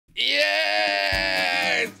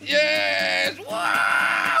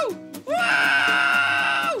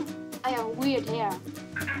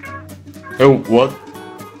Oh, what?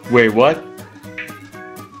 Wait, what?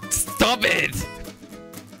 Stop it!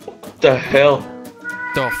 What the hell?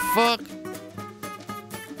 The fuck?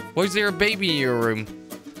 Why is there a baby in your room?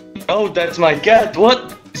 Oh, that's my cat.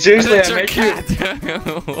 What? Seriously, That's I your met cat. you.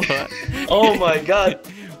 Oh my god.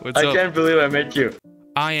 What's I up? can't believe I met you.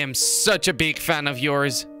 I am such a big fan of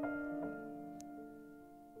yours.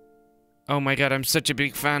 Oh my god, I'm such a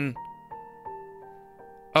big fan.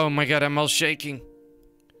 Oh my god, I'm all shaking.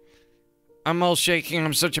 I'm all shaking.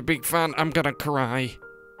 I'm such a big fan. I'm gonna cry.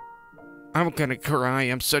 I'm gonna cry.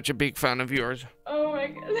 I'm such a big fan of yours. Oh my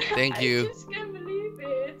god. Thank you. I just can't believe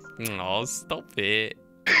it. Oh, stop it.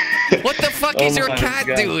 What the fuck Oh is your my cat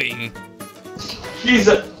God. doing? He's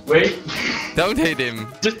a... Wait. Don't hit him.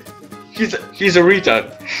 He's a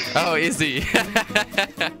retard. Oh, is he?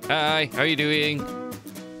 Hi, how are you doing?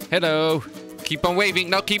 Hello. Keep on waving.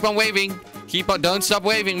 No, keep on waving. Keep on. Don't stop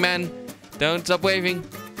waving, man. Don't stop waving.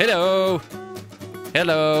 Hello.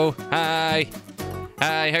 Hello. Hi.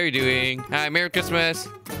 Hi, how are you doing? Hi, Merry Christmas.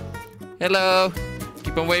 Hello.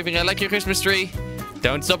 Keep on waving. I like your Christmas tree.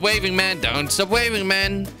 Don't stop waving, man. Don't stop waving,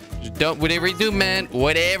 man. Just don't, whatever you do, man.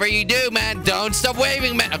 Whatever you do, man. Don't stop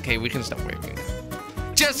waving, man. Okay, we can stop waving.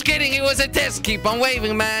 Just kidding. It was a test. Keep on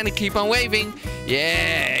waving, man. Keep on waving.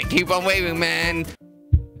 Yeah, keep on waving, man.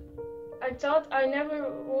 I thought I never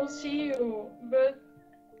will see you, but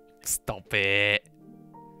Stop it.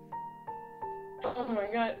 oh my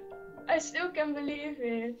god. I still can't believe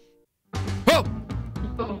it. Oh!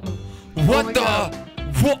 What my the? God.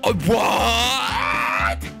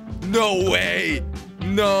 What? No way.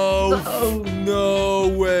 No. No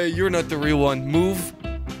way. You're not the real one. Move.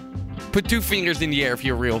 Put 2 fingers in the air if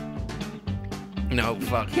you're real. No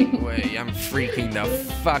fucking way. I'm freaking the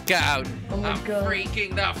fuck out. Oh my I'm God.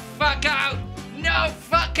 freaking the fuck out. No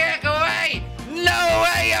fucking way. No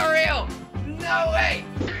way you're real. No way.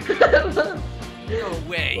 No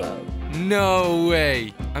way. Wow. No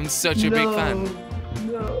way. I'm such a big fan.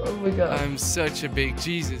 No, oh my god. I'm such a big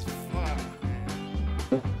Jesus fuck, man.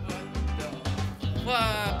 What the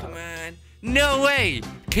fuck, man? No way!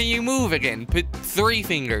 Can you move again? Put 3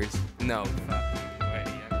 fingers. No fucking way.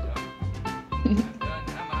 I'm done. I'm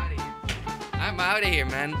out of here. I'm out of here,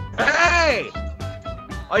 man. Hey!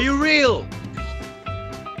 Are you real?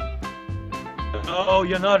 Oh,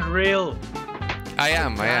 you're not real. I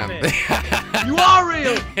am. You are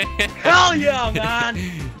real! Hell yeah, man!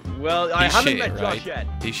 Well, I He's haven't shit, met Josh right? yet.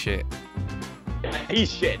 He's shit.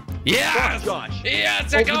 He's shit. Yes! Fuck Josh.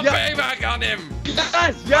 Yes, I got yeah. payback on him!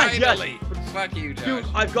 Yes. Finally! Fuck you, Josh. Dude,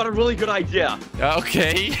 I've got a really good idea.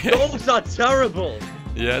 Okay. Those are terrible.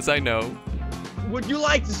 Yes, I know. Would you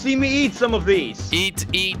like to see me eat some of these? Eat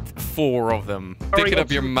 4 of them. Hurry Stick it up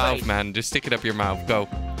up your to the mouth, plate. man. Just stick it up your mouth. Go.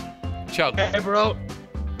 Chug. Hey, bro.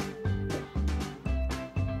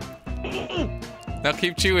 Now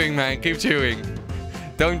keep chewing, man. Keep chewing.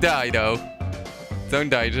 Don't die, though. Don't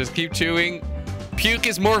die. Just keep chewing. Puke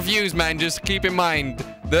is more views, man. Just keep in mind.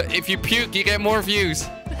 If you puke, you get more views.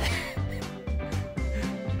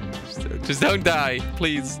 Just don't die,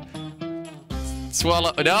 please.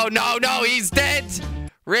 Swallow. No, no, no. He's dead.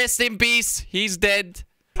 Rest in peace. He's dead.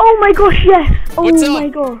 Oh my gosh, yes! Oh What's my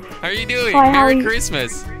up? gosh. How are you doing? Hi, how are Merry you?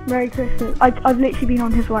 Christmas. Merry Christmas. I've literally been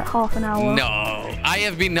on here for like half an hour. No, I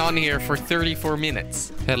have been on here for 34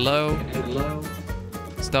 minutes. Hello? Hello?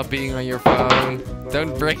 Stop being on your phone.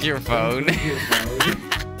 Don't break your phone.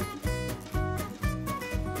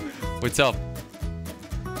 What's up?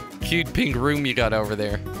 Cute pink room you got over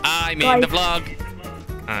there. I'm in the vlog.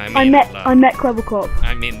 I met Kwebbelkop.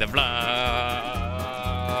 I'm in the vlog.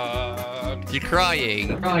 You're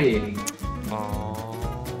crying. Crying.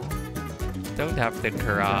 Aww. Don't have to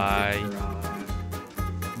cry.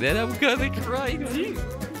 Then I'm gonna cry too.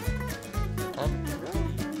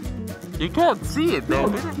 You can't see it though.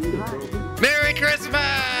 Merry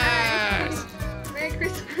Christmas! Merry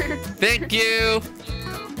Christmas. Thank you.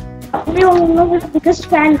 Everyone was the biggest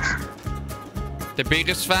fan. The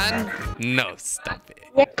biggest fan? No, stop it.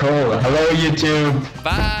 Cool. Hello, YouTube.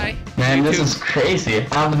 Bye. Man, this YouTube. is crazy.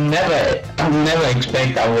 I've never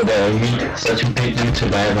expect I would meet such a big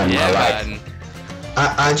YouTuber ever in Yeah, my life. man.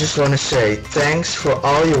 I just want to say thanks for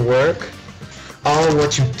all your work, all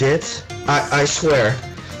what you did. I swear,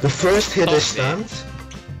 the first hit is stumped.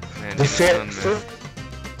 Man, The it's fun, man.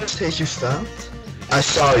 first hit you stumped. I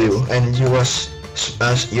saw you, and you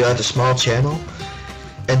had a small channel.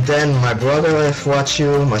 And then my brother have watched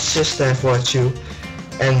you, my sister have watched you,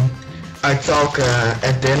 and I talk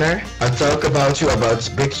at dinner. I talk about you, about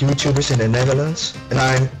big YouTubers in the Netherlands,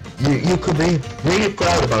 and you could be really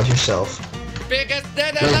proud about yourself. Biggest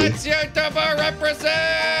Netherlands YouTuber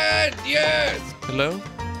represent! Yes! Hello?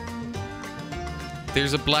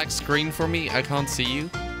 There's a black screen for me. I can't see you.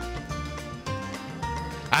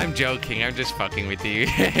 I'm joking. I'm just fucking with you.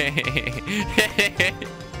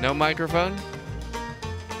 No microphone?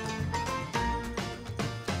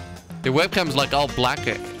 The webcam's like all black.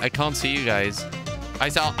 I can't see you guys. I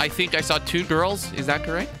think I saw 2 girls. Is that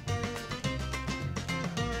correct?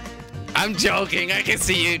 I'm joking. I can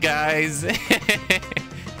see you guys.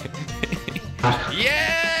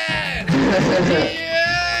 Yeah!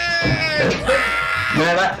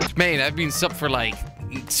 Yeah! Man, I've been sub for like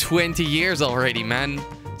 20 years already, man.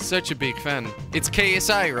 Such a big fan. It's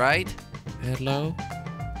KSI, right? Hello?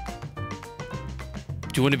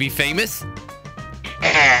 Do you want to be famous?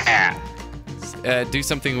 Do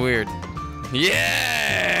something weird.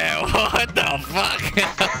 Yeah! What the fuck?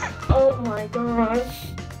 Oh my god.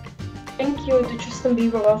 Thank you to Justin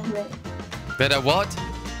Bieber of me. That I what?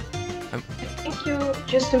 Thank you,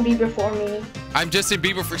 Justin Bieber, for me. I'm Justin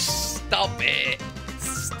Bieber for... Stop it.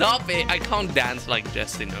 Stop it. I can't dance like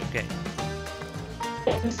Justin, okay?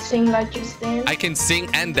 Sing like Justin. I can sing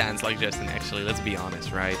and dance like Justin, actually. Let's be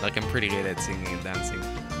honest, right? Like, I'm pretty good at singing and dancing.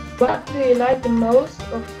 What do you like the most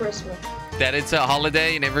of Christmas? That it's a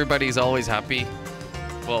holiday and everybody's always happy.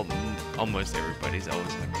 Well, almost everybody's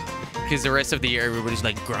always happy. Because the rest of the year, everybody's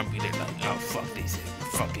like grumpy. They're like, oh, fuck this.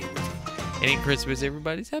 Fuck everything. And in Christmas,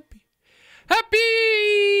 everybody's happy.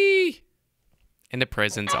 Happy! And the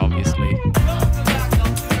presents, obviously.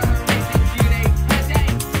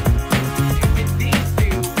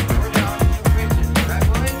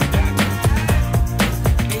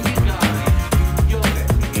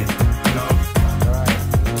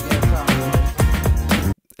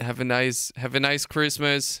 Have a nice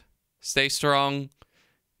Christmas. Stay strong.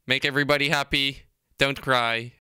 Make everybody happy. Don't cry.